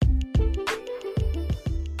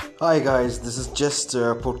Hi guys, this is just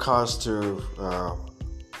a podcast to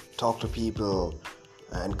talk to people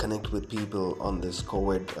and connect with people on this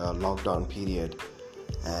COVID lockdown period,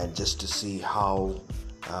 and just to see how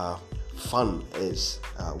fun is.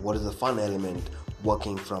 What is the fun element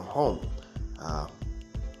working from home? Uh,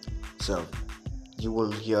 so you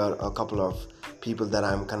will hear a couple of people that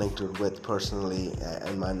I'm connected with personally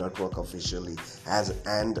and my network officially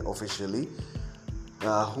and officially,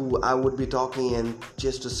 who I would be talking and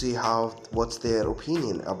just to see what's their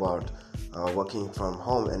opinion about working from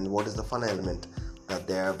home and what is the fun element that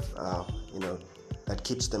they have, that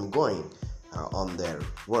keeps them going on their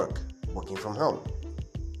working from home.